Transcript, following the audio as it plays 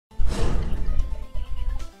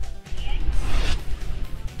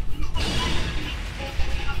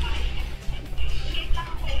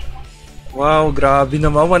Wow, grabe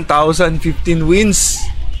naman. 1,015 wins.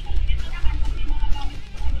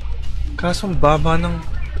 Kaso ang baba ng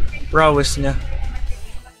prowess niya.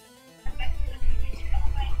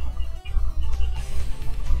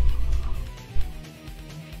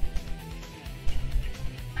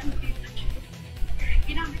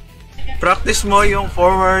 Practice mo yung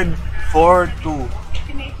forward 4-2.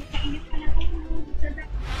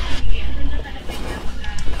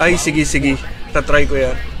 Ay, sige, sige. Tatry ko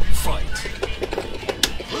yan.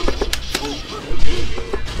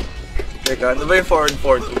 Teka, ano ba yung forward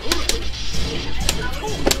 4-2?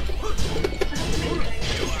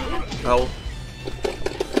 Ow.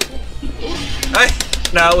 Ay!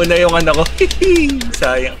 Nauna yung anak ko.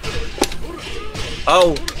 Sayang.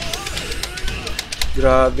 Ow!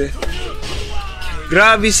 Grabe.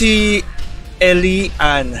 Grabe si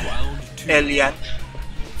Elian. Elian.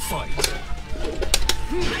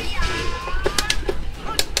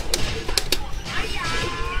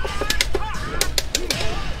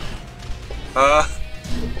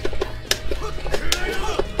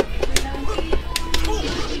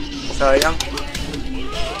 Sayang.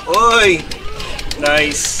 Oy!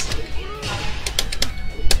 Nice.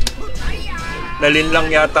 Nalin lang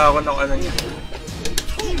yata ako ng ano niya.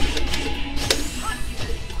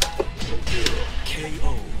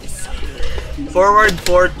 Forward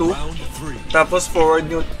 4-2. Tapos forward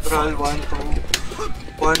neutral 1-2.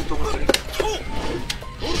 1-2-3.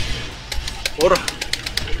 Ora.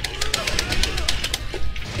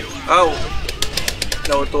 Ow.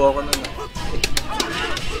 Nauto ako na.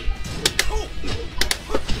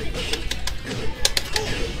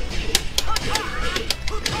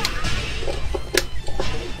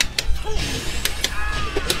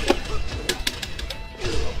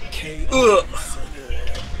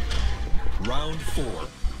 Round 4.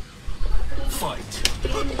 Fight.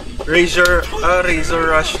 Razor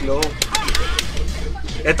Rush low.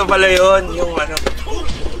 Ito pala yun, yung ano.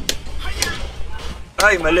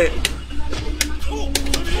 Ay, mali.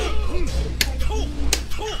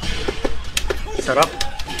 Sarap.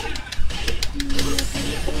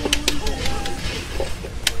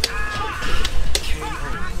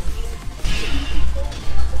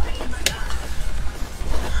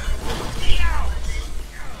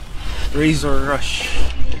 Razor Rush.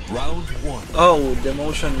 Round 1. Oh,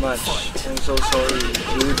 demotion match. I'm so sorry,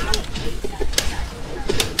 dude.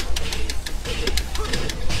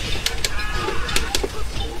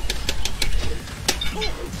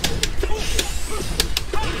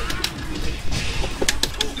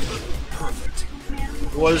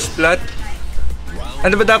 Wall splat.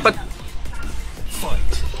 Ano ba dapat?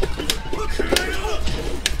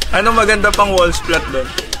 Anong maganda pang wall splat doon?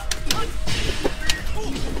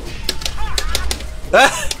 Ah!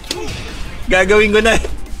 Gagawin ko na.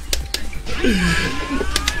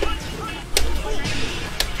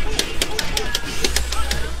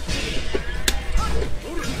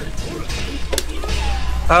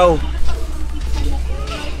 Ow.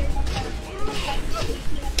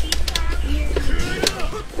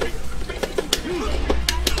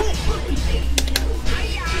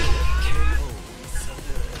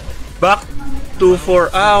 Back 2-4.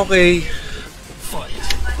 Ah, okay.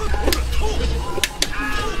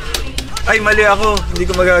 Ay, mali ako. Hindi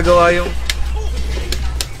ko magagawa yung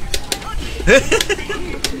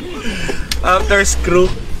after screw.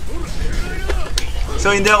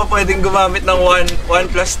 So, hindi ako pwedeng gumamit ng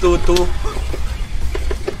 1+2-2.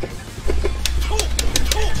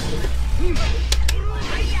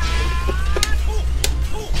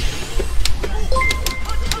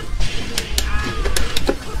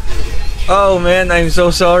 Oh man, I'm so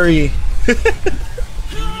sorry.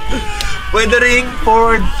 Pwede ring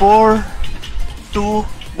forward 4-2,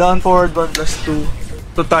 down forward 1+2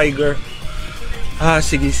 to Tiger. Ah,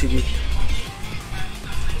 sige, sige.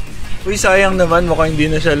 Uy, sayang naman, mukhang hindi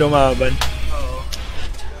na siya lumaban.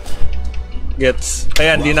 Gets.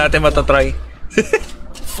 Kaya hindi natin matatry.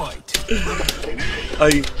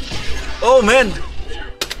 Ay. Oh man!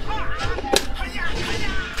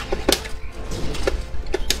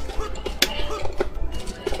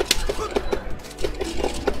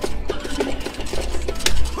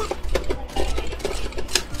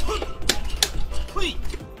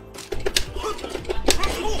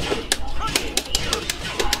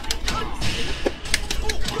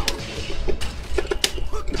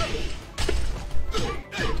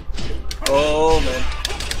 Oh man.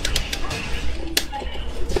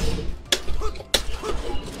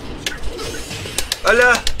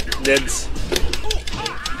 Ala! Deads.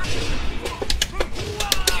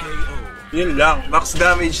 Yun lang. Max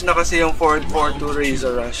damage na kasi yung forward 4-2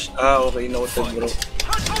 Razor Rush. Ah, okay. Noted, bro.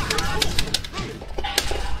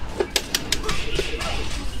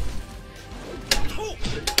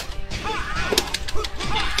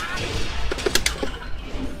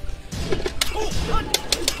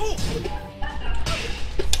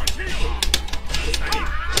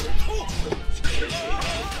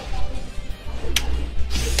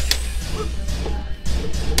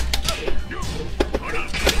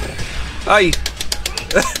 Ay!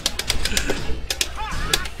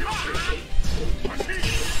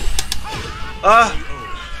 Ah!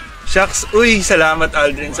 Shucks! Uy! Salamat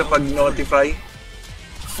Aldrin sa pag-notify.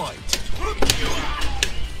 Fight.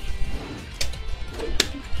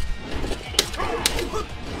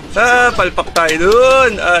 Ah! Palpak tayo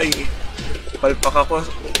dun! Ay! Palpak ako.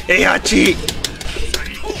 Eh, Hachi!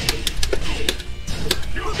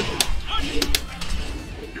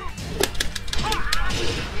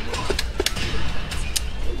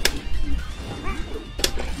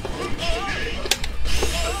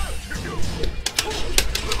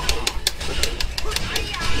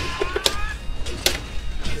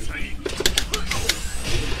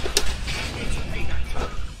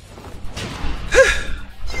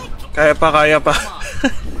 Kaya pa, kaya pa.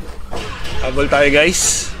 Habol tayo,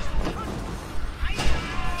 guys.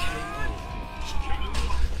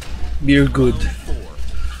 Beer good.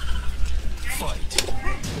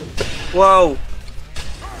 Wow.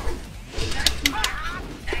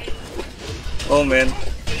 Oh, man.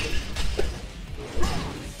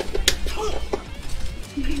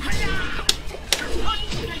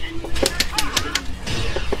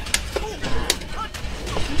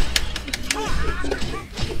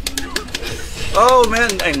 Oh man,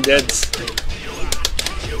 I'm dead.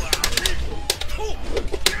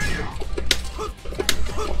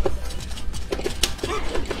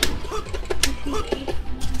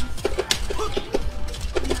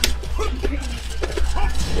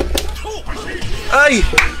 Ay!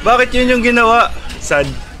 Bakit yun yung ginawa? Sad.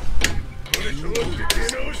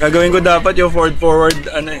 Gagawin ko dapat yung forward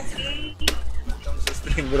ano eh. Sa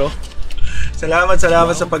stream, bro. Salamat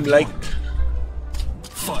sa pag-like.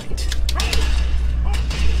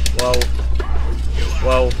 Wow.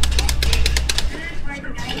 Wow.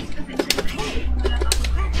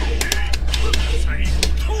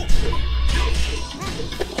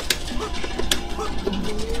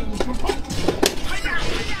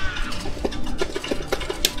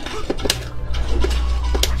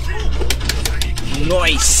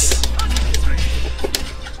 Nice.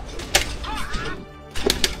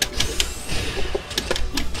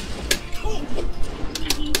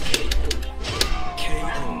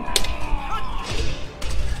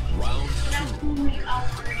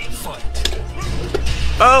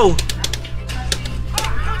 Oh!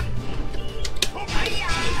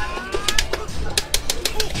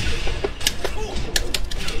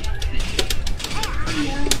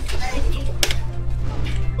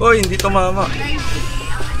 Oy, hindi tumama.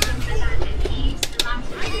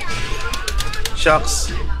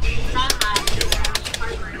 Shucks.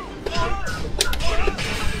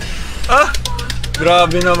 Ah!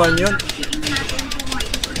 Grabe naman yun.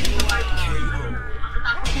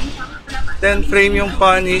 10 frame yung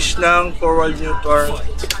punish ng forward neutral.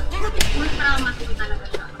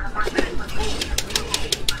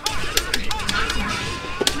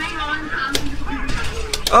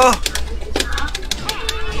 Oh!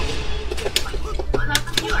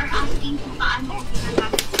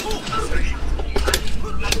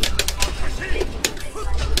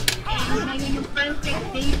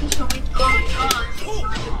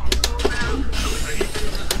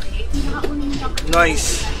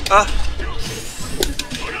 Nice. Ah!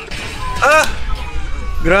 Ah!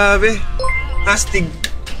 Grabe. Tas tig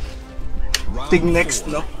next,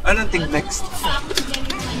 no? Anong tig next?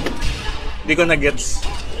 Hindi ko na-gets.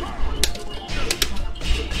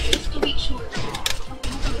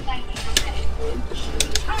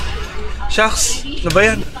 Shucks! Ano ba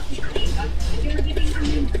yan?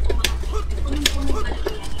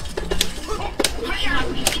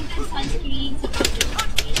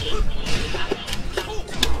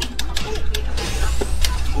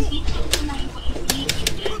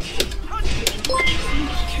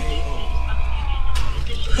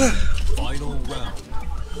 Final round.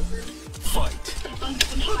 Fight.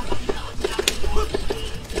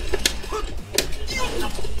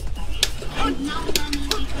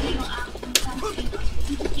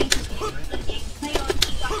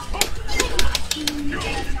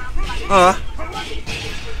 Ah.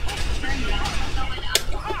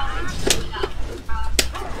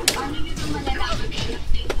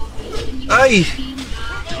 Ay!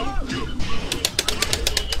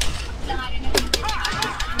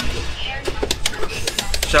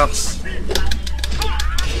 Shucks.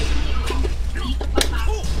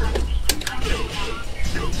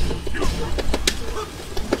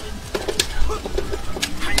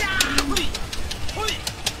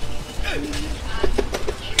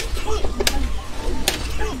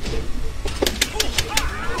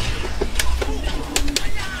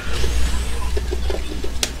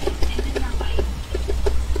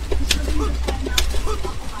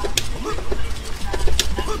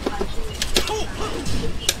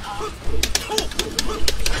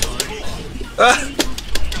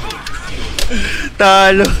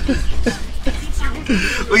 Talo.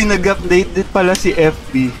 Uy, nag-update din pala si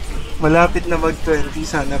FB. Malapit na mag-20.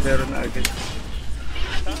 Sana meron na agad.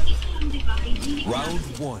 Round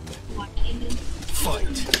 1.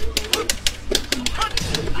 Fight.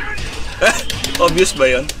 Obvious ba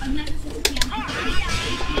yun?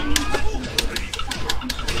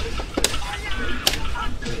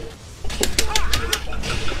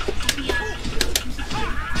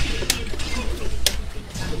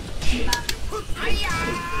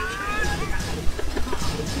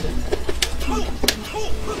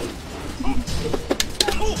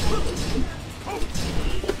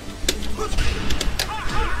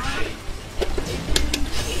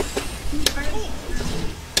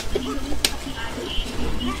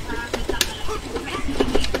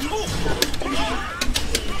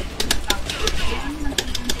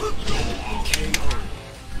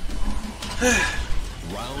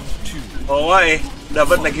 Round 2. Oo nga eh.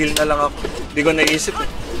 Dapat nag-heal na lang ako. Hindi ko naisip eh.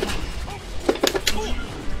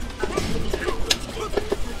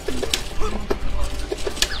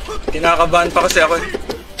 Kinakabahan pa kasi ako eh.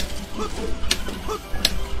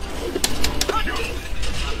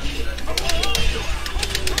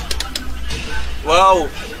 Wow!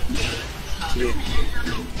 Sige.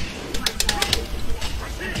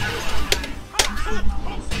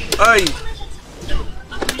 Ay!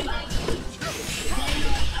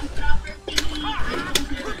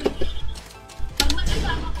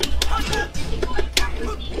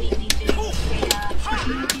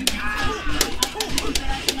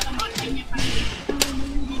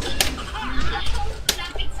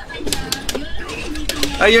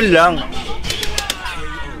 Ayun lang.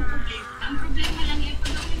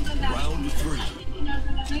 Round 3.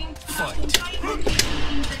 Fight.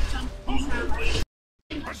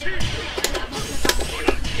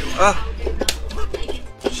 Ah!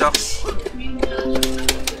 Shucks.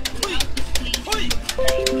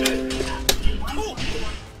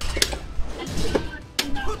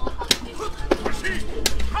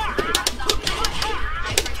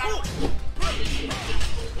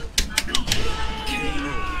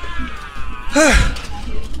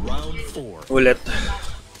 Round 4. Ulit.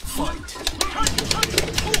 Fight.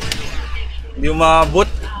 Hindi umabot.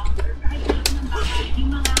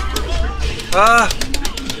 Ah!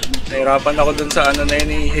 Nahirapan ako dun sa ano na yun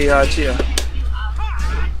ni Heihachi ah.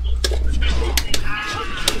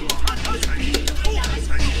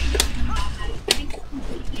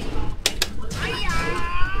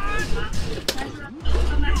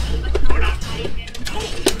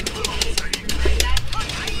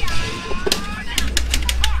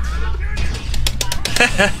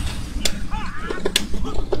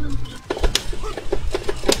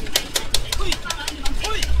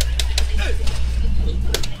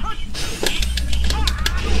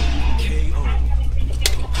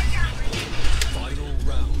 Final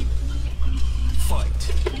round. Fight.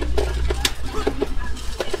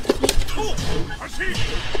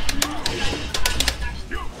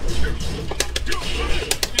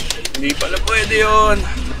 Hindi pala pwede yun.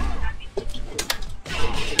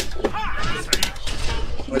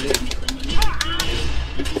 Mali.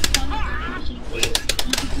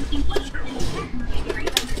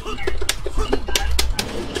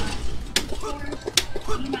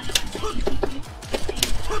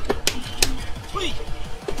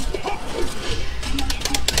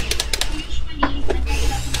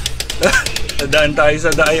 Nadaan tayo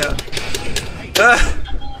sa daya. Ah!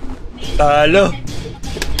 Talo.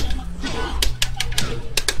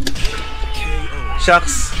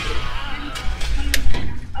 Shucks.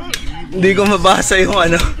 Hindi ko mabasa yung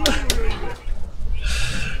ano.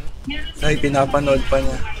 Ay, pinapanood pa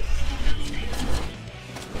niya.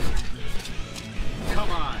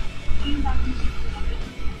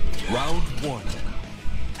 Round 1.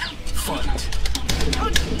 Fight.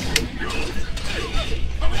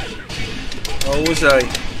 Mahusay.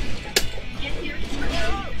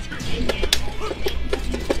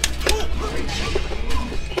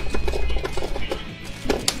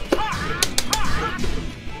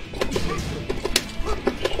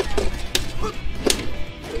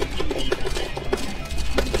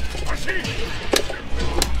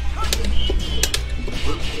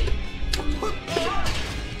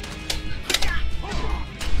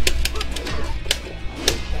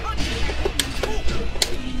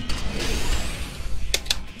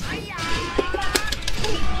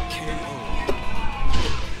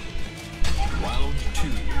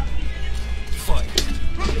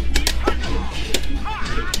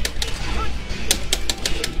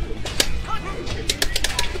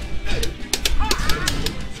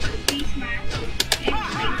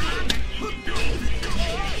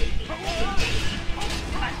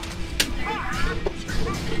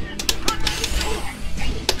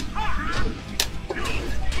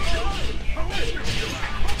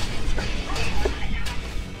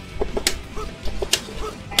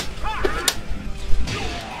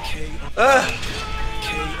 Ah!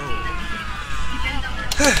 KO.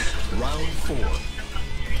 Round 4.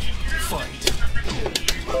 Fight.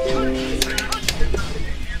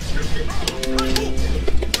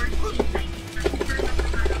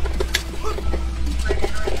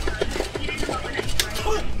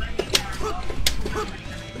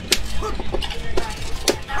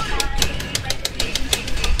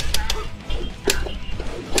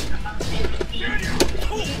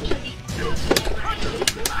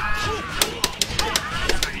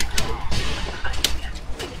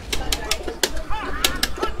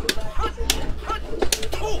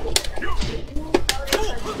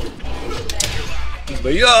 Ba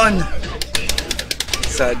yun?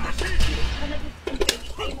 Sad.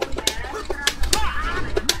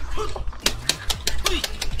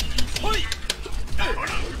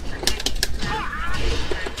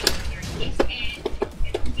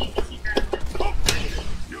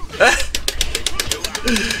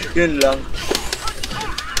 Yun lang.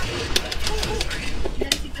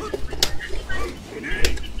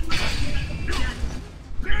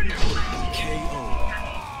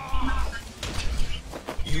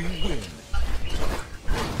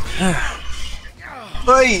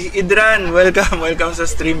 Hoy, Idran! Welcome sa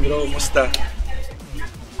stream, bro. Musta?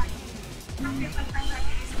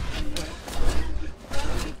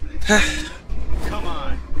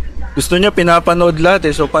 Gusto niya pinapanood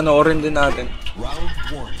lahat so panoorin din natin. Round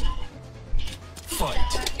 1.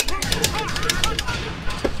 Fight.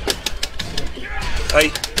 Ay.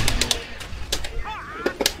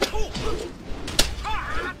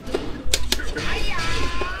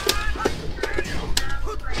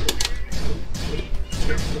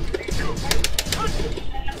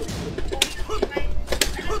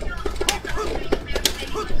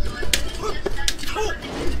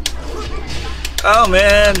 Oh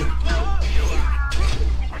man.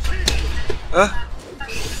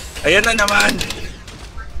 Ayan na naman.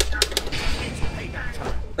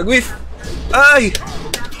 Nag-whiff. Ay.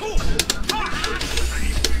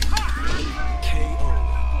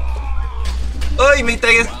 Oy, may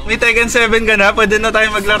Tekken 7 ka na. Pwede na tayo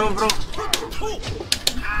maglaro, bro.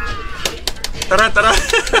 Tara.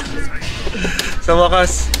 Sa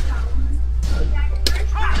wakas.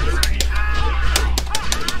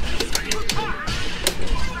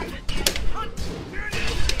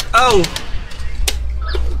 Ow!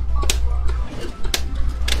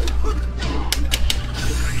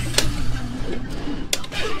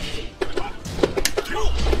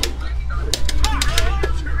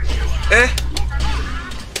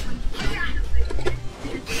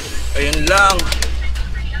 Ayun lang.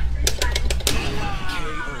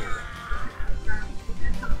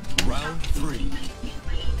 Round 3.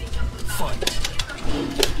 Fight.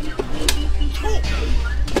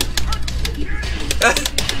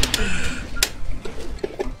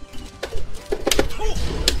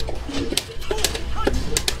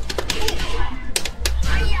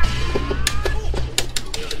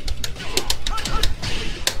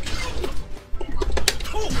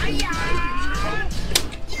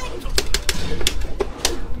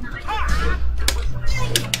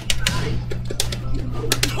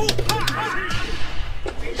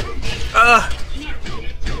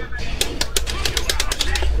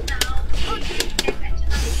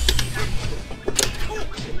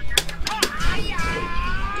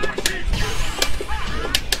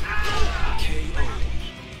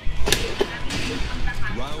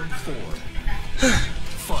 Round 4.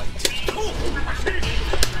 Fight.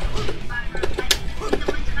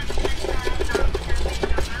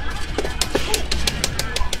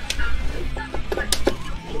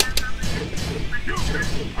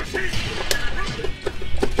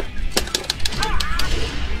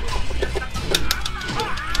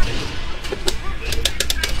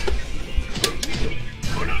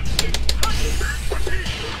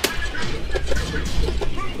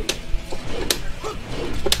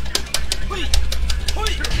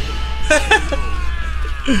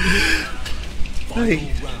 Ay.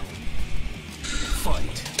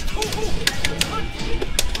 Fight.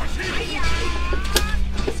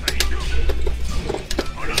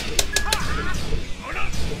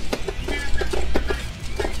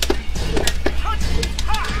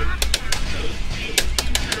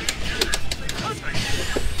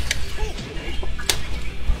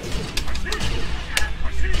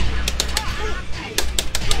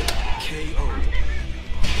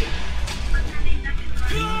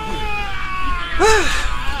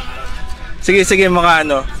 Sige mga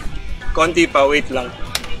ano. Konti pa, wait lang.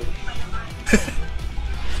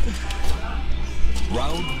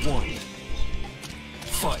 Round 1.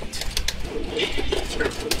 Fight.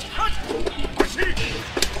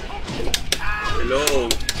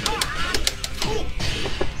 Hello.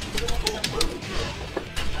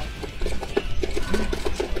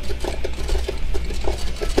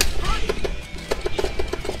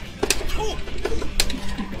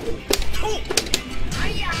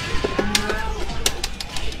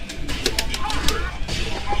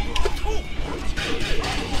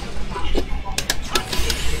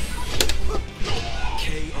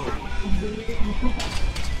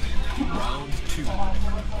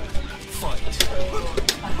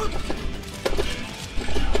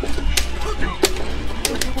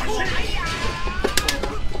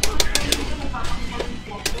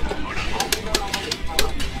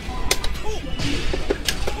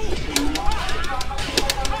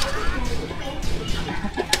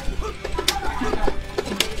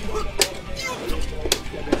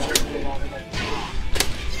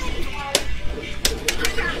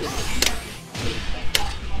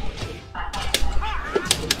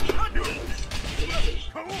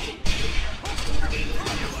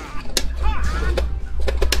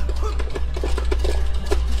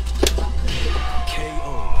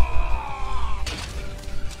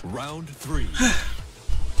 Round 3.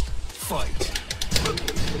 Fight.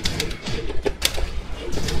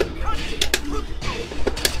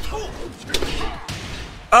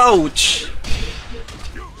 Ouch!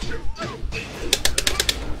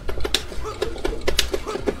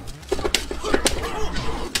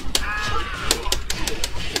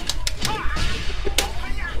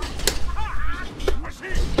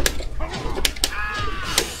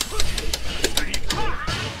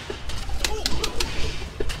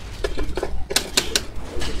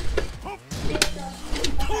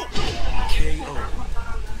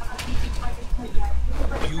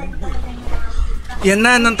 Yan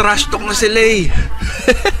na, nang trash talk na sila eh.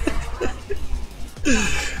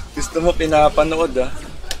 Gusto mo pinapanood ah.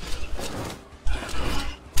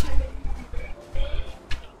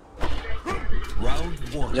 Round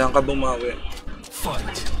 1. Diyan ka bumawi.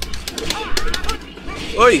 Fight.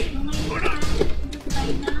 Oy!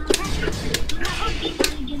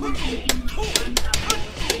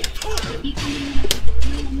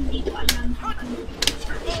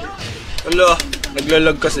 Hala,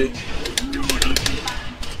 naglalag kasi.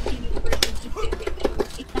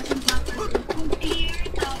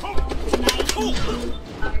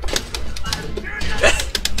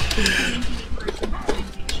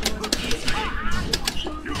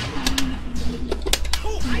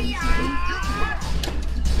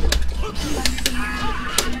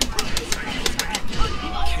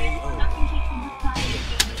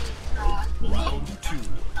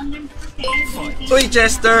 Uy,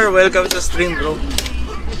 Chester! Welcome sa stream, bro.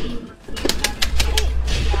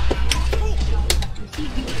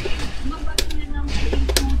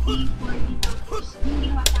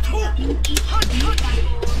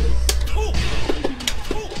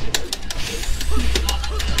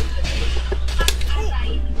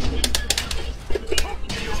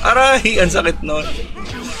 Aray! Ang sakit nun.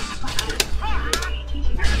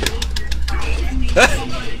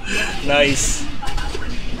 Nice.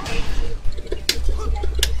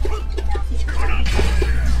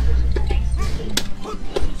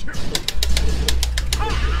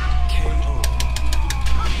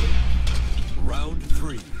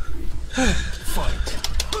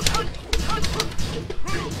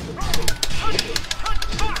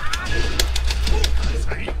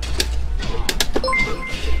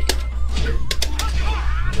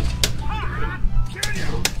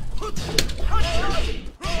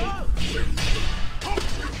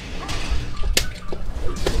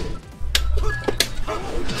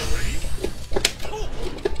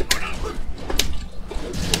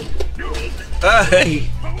 Ay,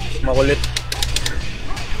 makulit.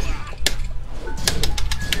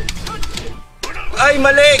 Ay,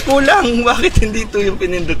 mali! Kulang! Bakit hindi ito yung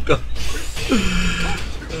pinindot ko?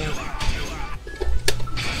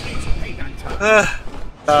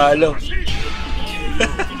 Talo.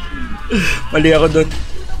 Mali ako dun.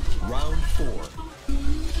 Round 4.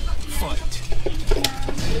 Fight.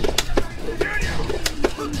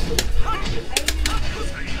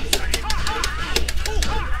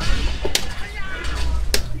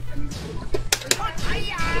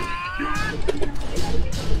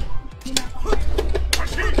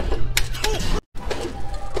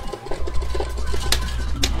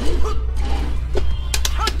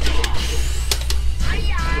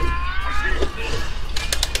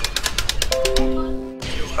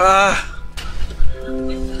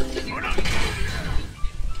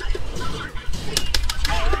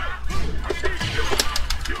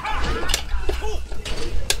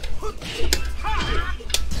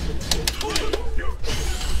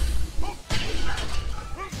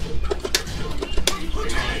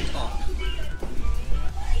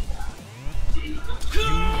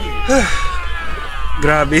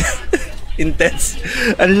 Grabe. Intense.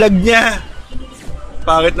 Ang lag niya.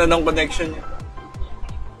 Pangit na ng connection niya.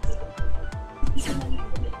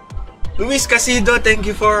 Luis Casido, thank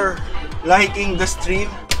you for liking the stream.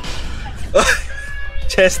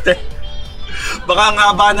 Chester. Baka ang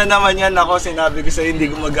haba na naman yan. Ako, sinabi ko sa'yo, hindi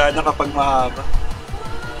gumagana kapag mahaba.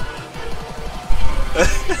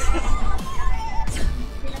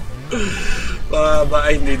 Mahaba.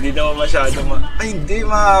 Ay, hindi naman masyado ay, hindi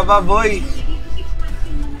mahaba, boy.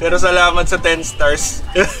 Pero salamat sa 10 stars.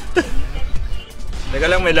 Teka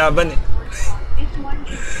lang, may laban eh.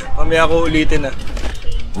 Mamaya ko ulitin ah.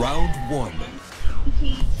 Round 1.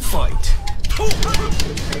 Fight.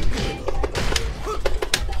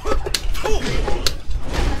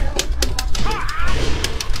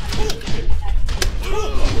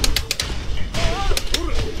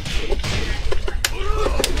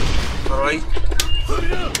 Alright.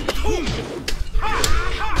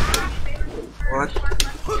 What?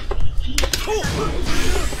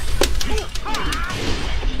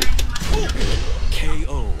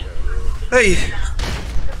 Ay!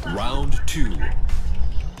 Round 2.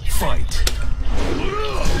 Fight.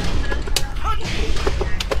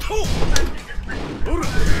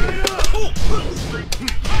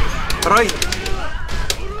 Aray!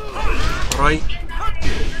 Aray!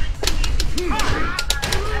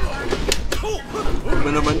 Ano ba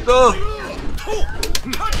naman to?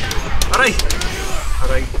 Aray!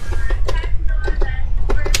 Aray!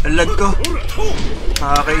 Ang lag ko!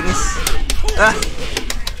 Nakakainis! Ah!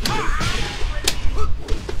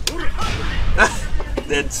 Ah!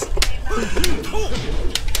 Deads!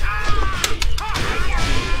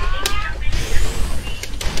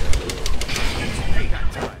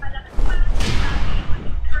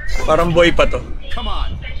 Parang boy pa to. Come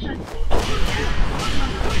on.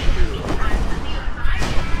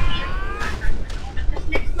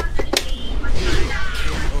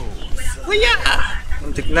 Kuya!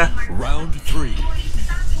 Muntik na. Round 3.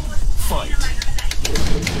 Fight.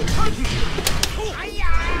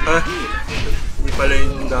 Ah! Hindi pala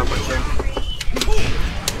yung dapat yan.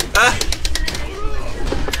 Ah!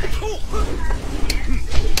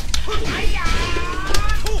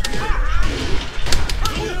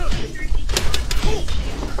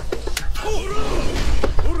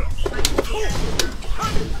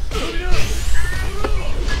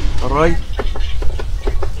 Aray!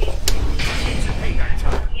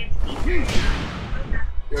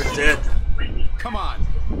 You're dead. Come on.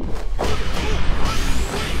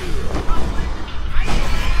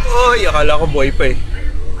 Oy, akala ko boy pa eh.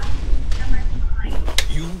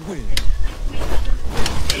 You win.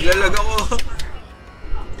 Naglalag ako.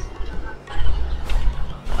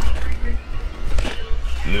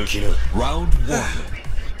 Round 1.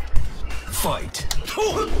 Fight.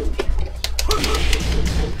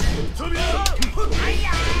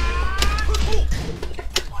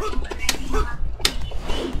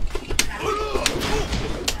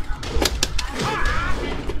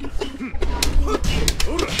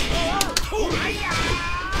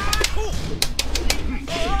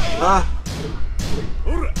 Ah!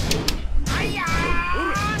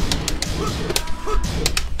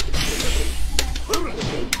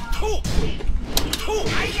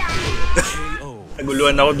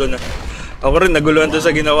 Naguluhan ako doon ah. Ako rin naguluhan doon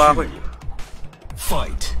sa ginawa ko eh.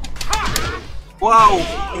 Fight. Wow!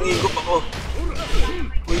 Hinigop ako.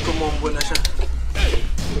 Uy, kumombo na siya.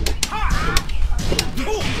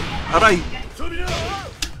 Aray!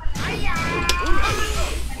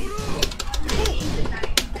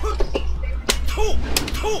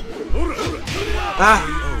 Ah!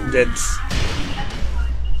 Deads.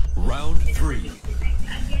 Round 3.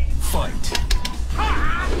 Fight.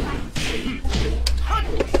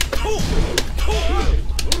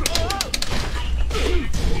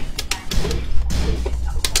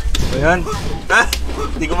 Ayan. Ah!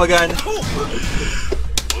 Hindi ko magana.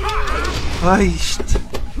 Ay, shit.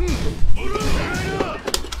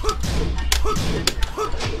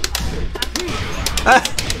 Ah!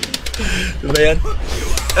 Ano ba yan?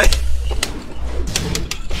 Ay!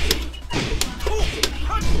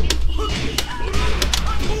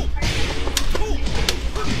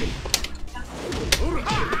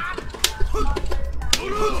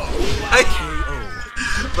 Ay!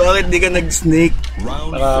 Bakit di ka nag-snake?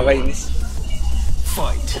 Nakakainis.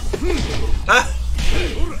 Fight. Ah!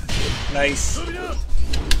 Nice.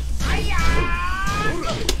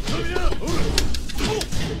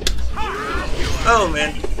 Oh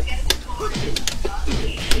man.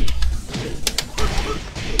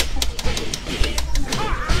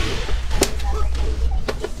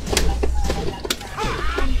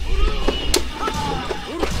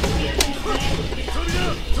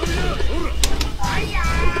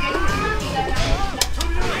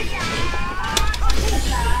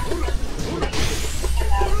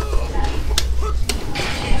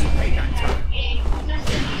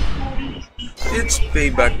 It's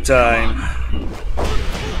payback time.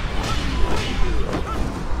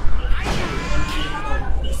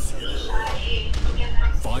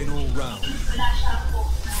 Final round.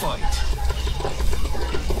 Fight.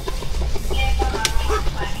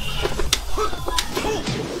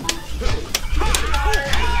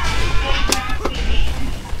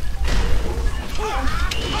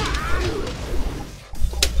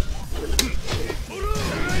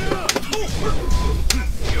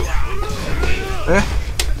 Eh?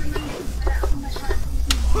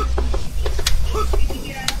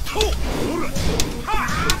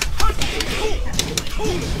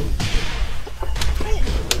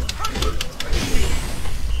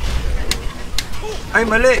 Ay,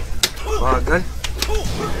 mali! Bagal.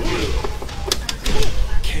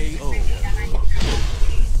 KO.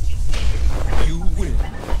 You win.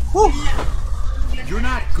 Whew. You're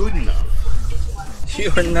not good enough.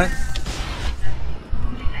 You're not.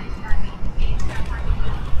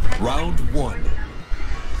 Round 1.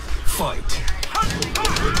 Fight.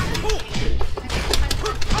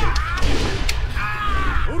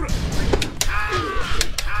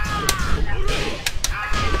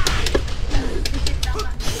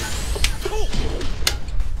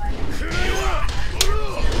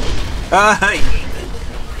 Ay!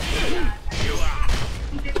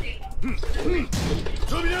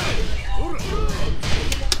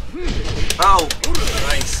 Ow!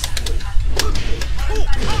 Nice.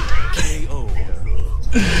 KO.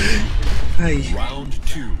 Ay. Round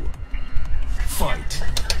 2. Fight.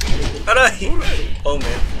 Aray! Oh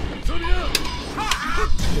man.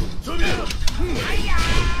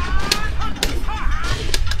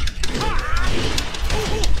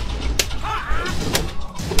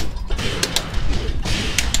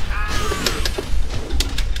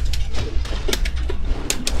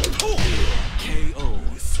 KO.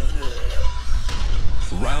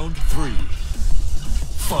 Round 3.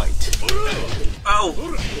 Fight. Ow!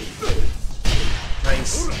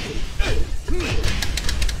 Nice.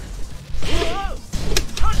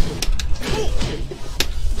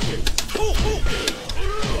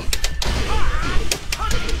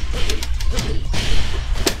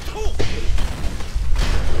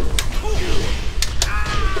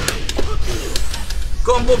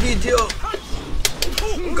 Combo video!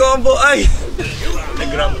 Combo! Ay!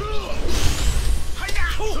 Nag-grab.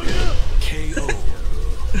 KO.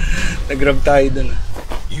 Nag-grab tayo dun.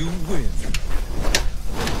 You win.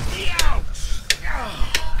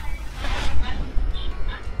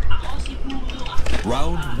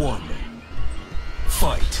 Round 1.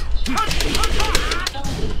 Fight.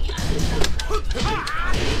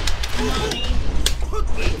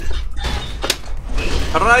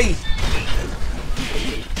 Aray!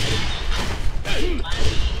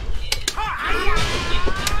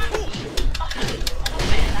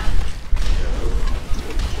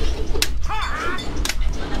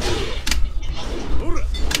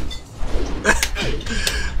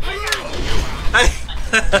 Ay!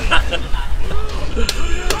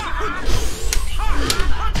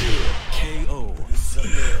 KO.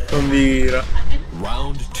 Pambira.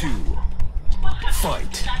 Round 2.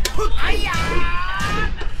 Fight.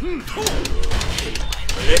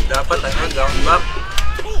 Ulit, dapat ano, down back.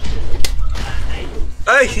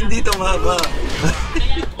 Ay, hindi tumama.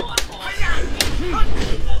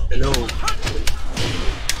 Hello.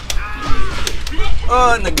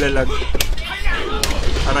 Oh, naglalag.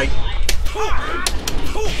 Aray.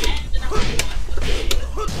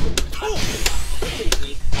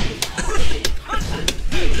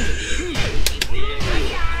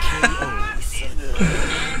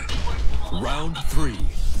 Round 3.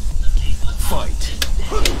 Fight.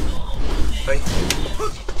 Ay.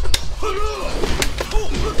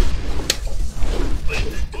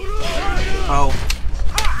 Ow.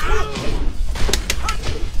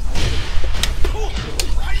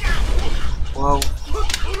 Wow.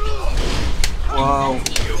 Wow.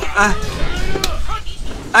 Ah.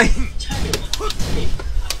 Ay.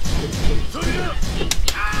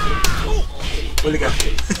 Uli ka.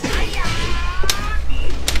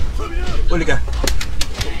 Uli ka.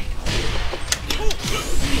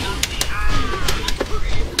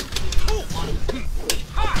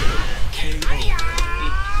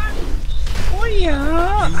 Oh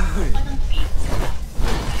yeah. You win.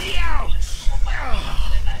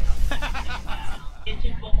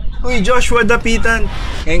 Uy, Joshua Dapitan.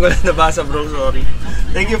 Ngayon ko lang nabasa, bro. Sorry.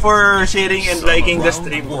 Thank you for sharing and liking the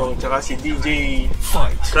stream, bro. Tsaka si DJ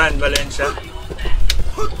Fran Valencia.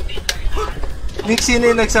 Nick, sino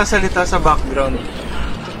yung nagsasalita sa background?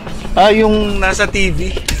 Ah, yung nasa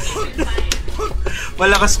TV.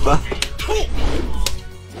 Malakas ba?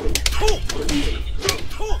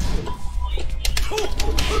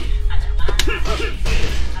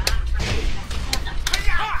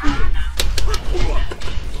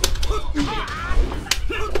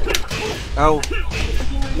 Ow.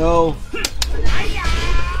 No.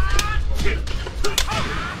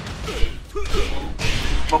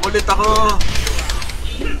 Makulit ako.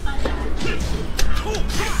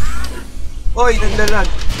 Oy, naglalag.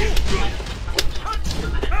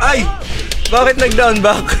 Ay! Bakit nag-down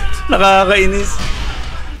back? Nakakainis.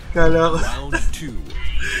 Kala ko.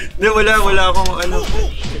 Hindi, wala akong ano.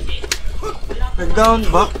 Nag-down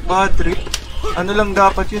back, bad trip. Ano lang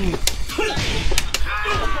dapat yun eh.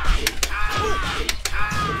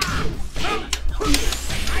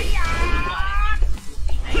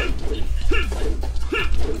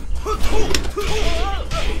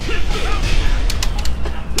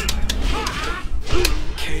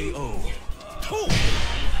 KO.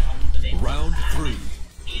 Round 3.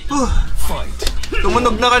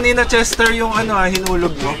 Tumunog na kanina, Chester, yung ano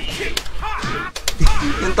hinulog mo.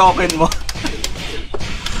 Yung token mo.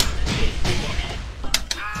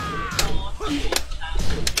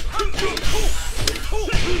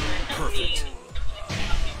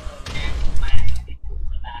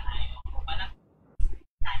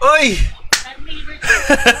 Oy!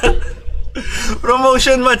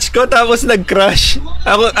 Promotion match ko tapos nag-crash.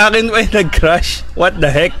 Akin pa yung nag-crash. What the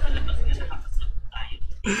heck?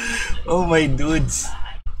 Oh my dudes.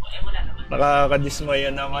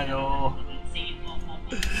 Nakakadismaya naman oh.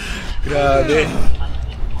 Grabe.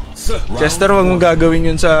 Chester, wag mong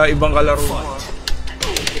gagawin yun sa ibang kalaro mo.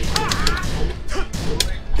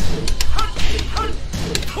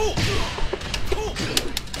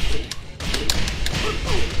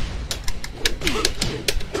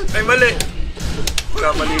 Ay, mali.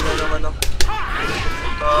 Kamali na naman ako.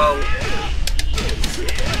 Wow.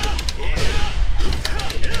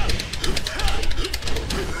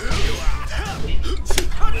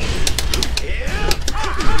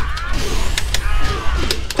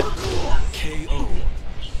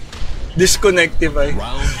 Disconnective ay.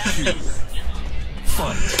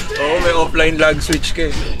 Oo, may offline lag switch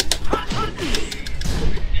ka eh.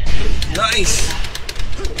 Nice!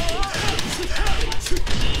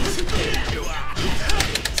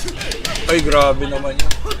 Ay, grabe naman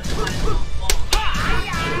yun.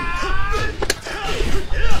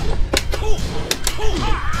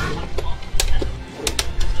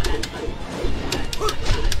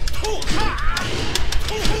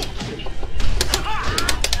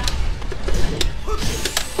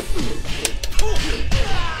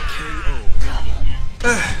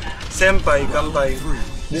 Senpai, kampai.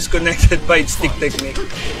 Disconnected fight stick technique.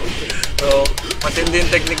 So, matindi yung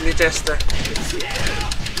technique ni Chester.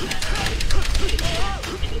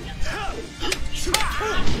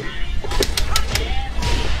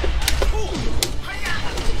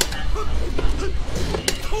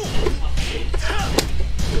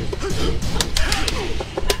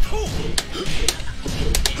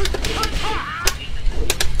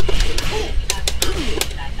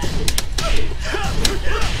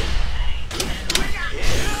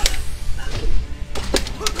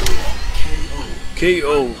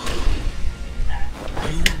 KO.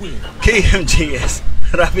 KMGS.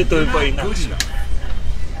 Rapid Tulpo in action.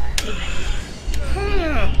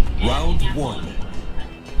 Round 1.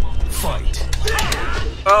 Fight.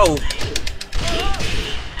 Oh.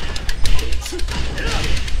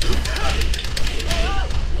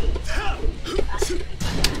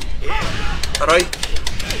 Aray.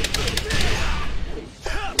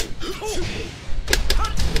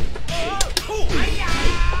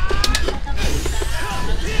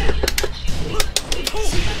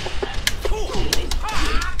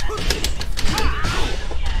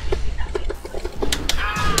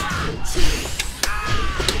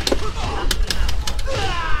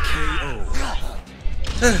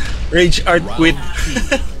 Rage Art quit.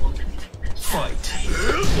 Fight.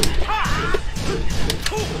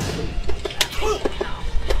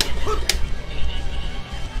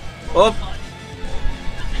 Op.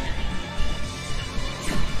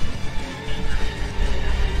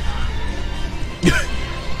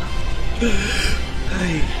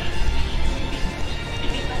 Ay.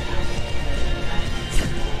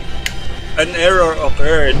 An error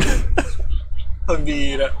occurred.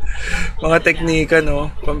 Pambira. Mga teknika,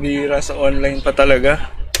 no? Pambira sa online pa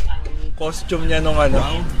talaga. Costume niya nung ano.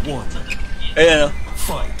 Ayan, no?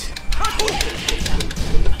 Fight.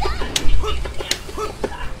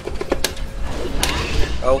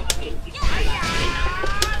 Oh.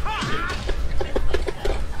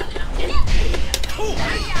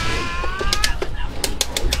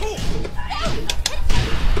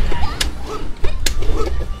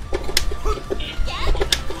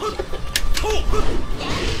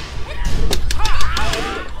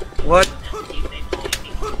 What?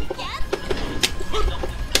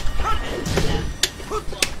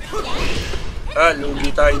 Ah, lugi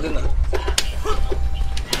tayo dun ah.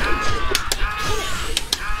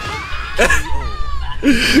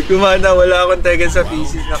 Gumana, wala akong Tekken sa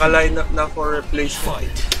PC. Naka-line up na for replacement.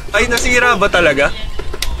 Ay, nasira ba talaga?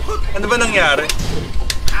 Ano ba nangyari?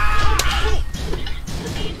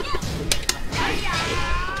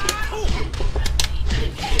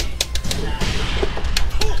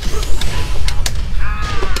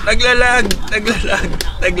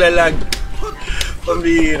 Naglalag.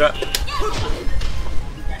 Pambihira.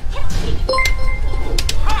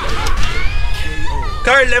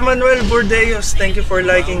 Carl Emmanuel Bordeos, thank you for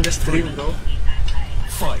liking the stream, bro.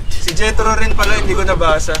 Si Jetro rin pala, hindi ko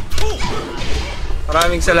nabasa.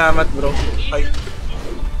 Maraming salamat, bro. Ay.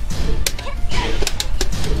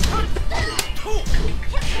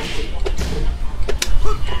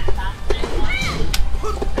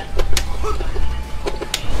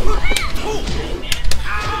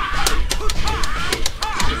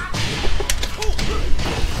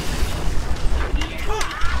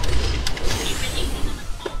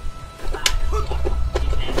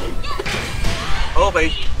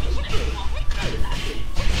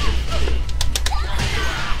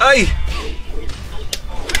 Ay!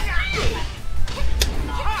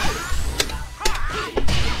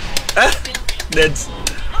 Ah! Deads.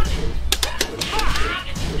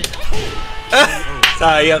 Ah!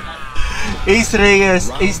 Sayang. Ace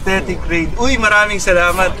Reyes, Aesthetic Raid. Uy, maraming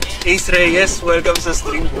salamat. Ace Reyes, welcome sa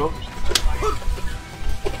stream, bro.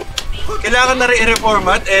 Kailangan na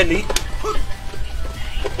re-reformat, Ellie.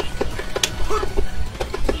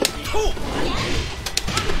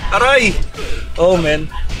 Aray! Oh,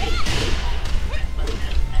 man.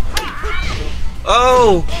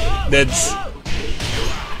 Oh! Deads.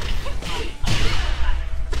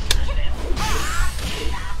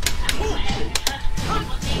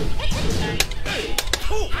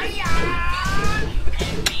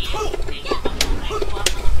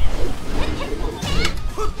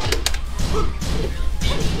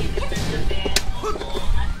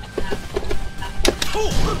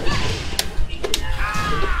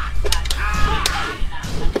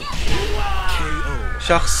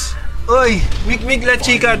 Shucks. Uy! Mig La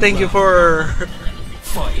Chica, thank you for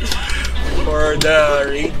the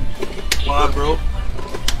raid, mga bro.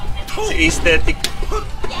 Si Aesthetic.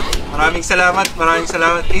 Maraming salamat.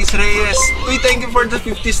 Ace Reyes. Uy, thank you for the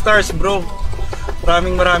 50 stars, bro.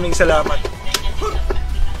 Maraming salamat.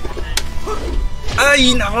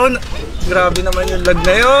 Ay, nako. Grabe naman yung lag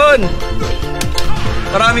na yun.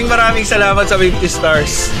 Maraming salamat sa 50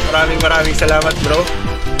 stars. Maraming salamat, bro.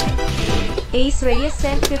 Ace Reyes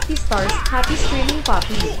sent 50 stars. Happy streaming,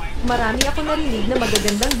 Poppy. Marami ako narinig na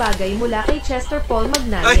magagandang bagay mula kay Chester Paul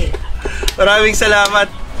Magnate. Ay, maraming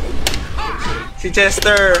salamat. Si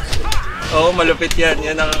Chester. Oo, malupit yan.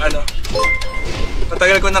 Yan ang ano.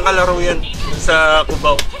 Matagal ko nakalaro yan sa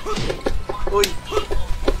Cubao. Uy.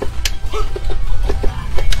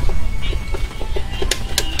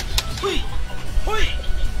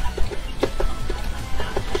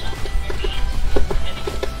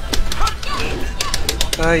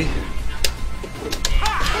 Ay.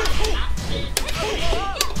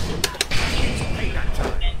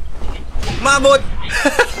 Mabot!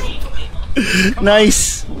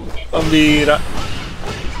 Nice! Pambira.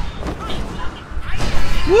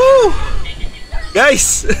 Woo!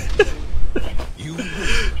 Guys!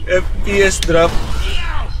 FPS drop.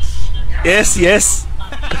 Yes!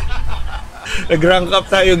 Nag-rank up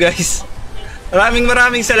tayo, guys.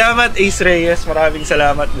 Maraming salamat, Ace Reyes. Maraming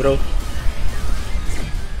salamat, bro.